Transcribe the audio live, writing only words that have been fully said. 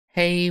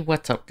Hey,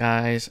 what's up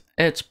guys?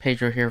 It's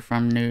Pedro here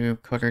from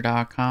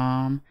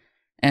noobcoder.com,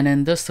 and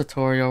in this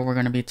tutorial we're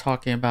going to be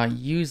talking about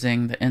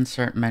using the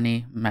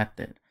insertMany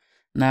method.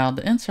 Now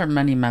the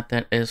insertMany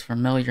method is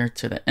familiar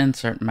to the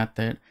insert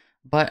method,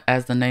 but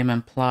as the name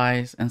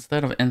implies,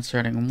 instead of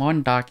inserting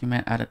one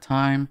document at a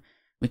time,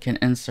 we can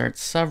insert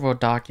several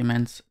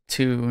documents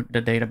to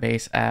the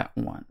database at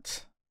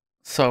once.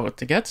 So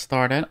to get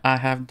started, I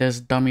have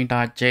this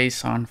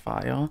dummy.json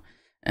file.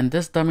 And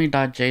this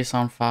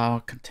dummy.json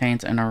file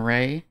contains an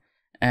array,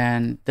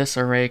 and this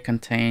array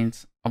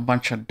contains a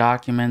bunch of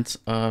documents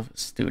of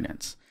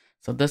students.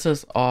 So this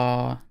is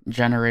all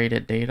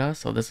generated data,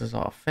 so this is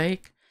all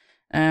fake.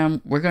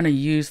 And we're going to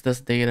use this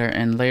data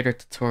in later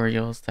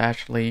tutorials to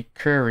actually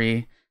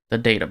query the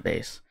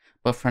database.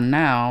 But for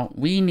now,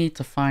 we need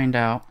to find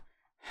out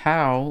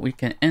how we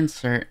can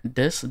insert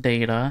this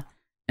data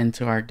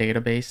into our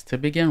database to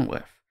begin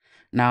with.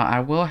 Now, I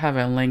will have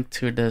a link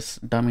to this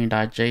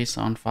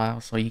dummy.json file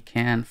so you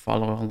can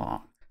follow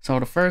along. So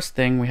the first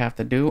thing we have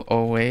to do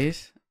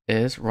always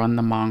is run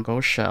the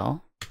Mongo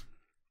shell.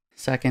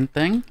 Second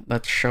thing,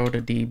 let's show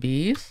the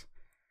DBs.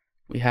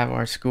 We have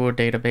our school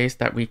database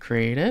that we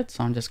created.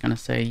 So I'm just going to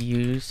say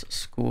use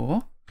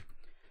school.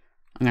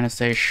 I'm going to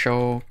say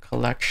show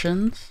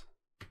collections.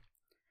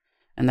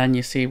 And then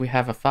you see we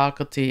have a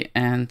faculty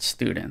and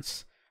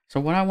students.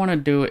 So what I want to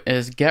do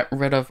is get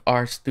rid of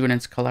our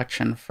students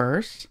collection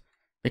first,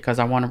 because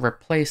I want to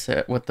replace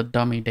it with the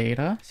dummy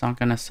data. So I'm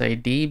going to say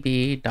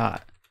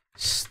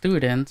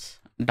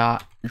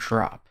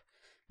db.students.drop.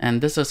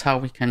 And this is how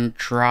we can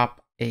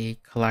drop a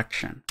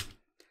collection.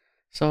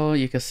 So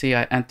you can see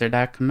I entered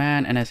that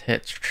command and it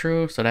hits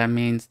true. So that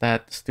means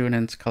that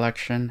students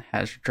collection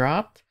has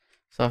dropped.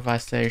 So if I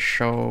say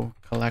show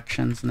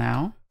collections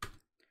now,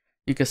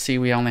 you can see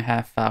we only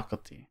have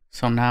faculty.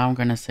 So now I'm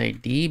going to say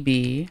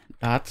db.students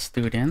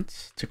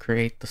to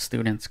create the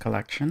students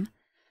collection.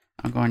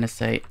 I'm going to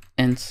say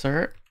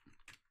insert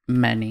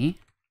many,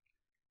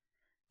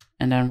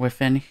 and then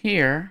within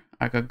here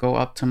I could go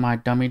up to my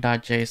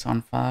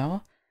dummy.json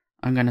file.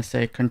 I'm going to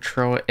say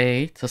Control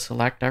A to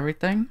select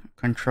everything,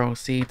 Control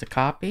C to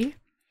copy,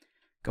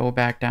 go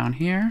back down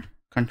here,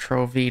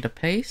 Control V to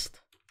paste,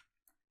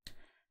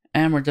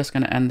 and we're just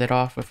going to end it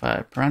off with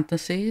a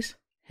parentheses,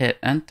 hit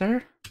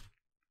enter.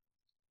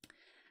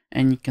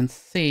 And you can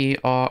see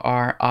all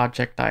our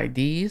object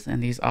IDs,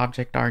 and these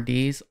object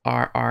IDs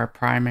are our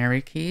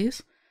primary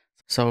keys.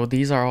 So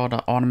these are all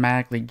the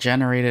automatically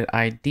generated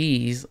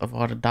IDs of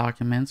all the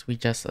documents we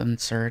just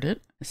inserted.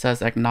 It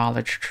says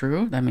acknowledge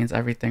true. That means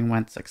everything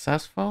went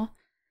successful.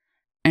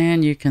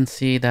 And you can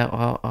see that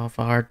all of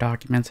our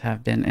documents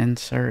have been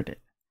inserted.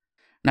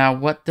 Now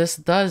what this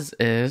does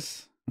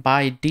is,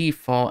 by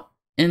default,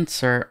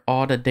 insert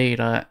all the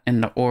data in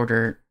the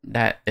order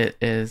that it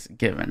is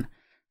given.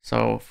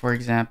 So for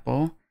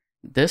example,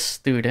 this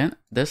student,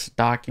 this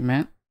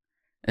document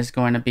is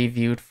going to be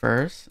viewed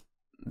first.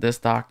 This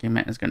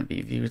document is going to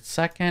be viewed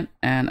second,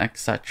 and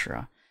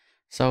etc.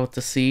 So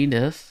to see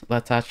this,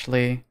 let's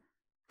actually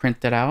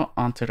print it out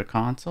onto the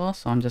console.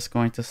 So I'm just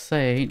going to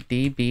say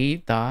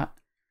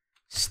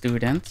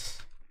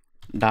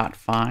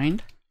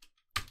db.students.find.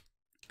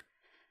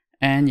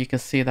 And you can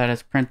see that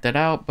it's printed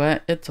out,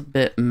 but it's a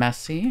bit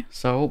messy.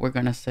 So we're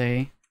going to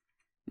say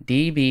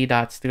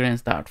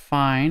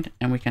db.students.find,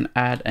 and we can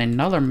add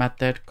another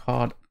method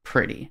called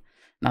pretty.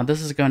 Now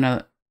this is going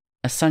to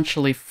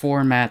essentially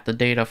format the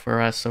data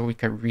for us so we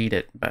can read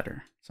it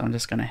better. So I'm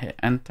just going to hit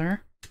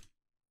enter.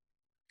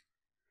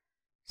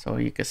 So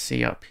you can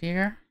see up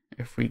here,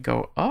 if we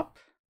go up,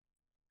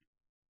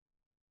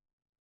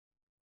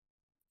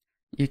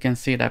 you can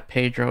see that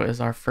Pedro is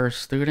our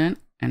first student.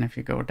 And if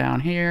you go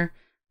down here,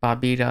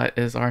 Babita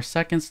is our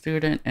second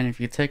student. And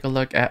if you take a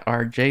look at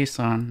our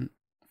JSON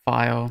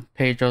file,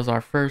 Pedro's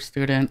our first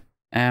student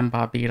and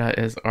Babita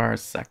is our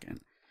second.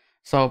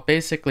 So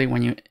basically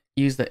when you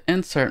use the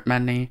insert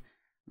menu,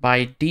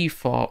 by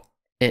default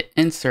it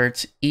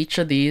inserts each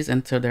of these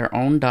into their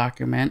own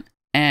document,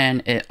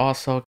 and it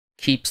also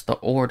keeps the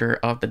order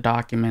of the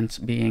documents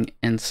being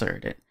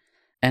inserted.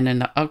 And in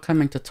the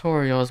upcoming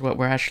tutorials, what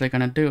we're actually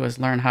going to do is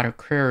learn how to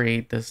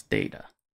query this data.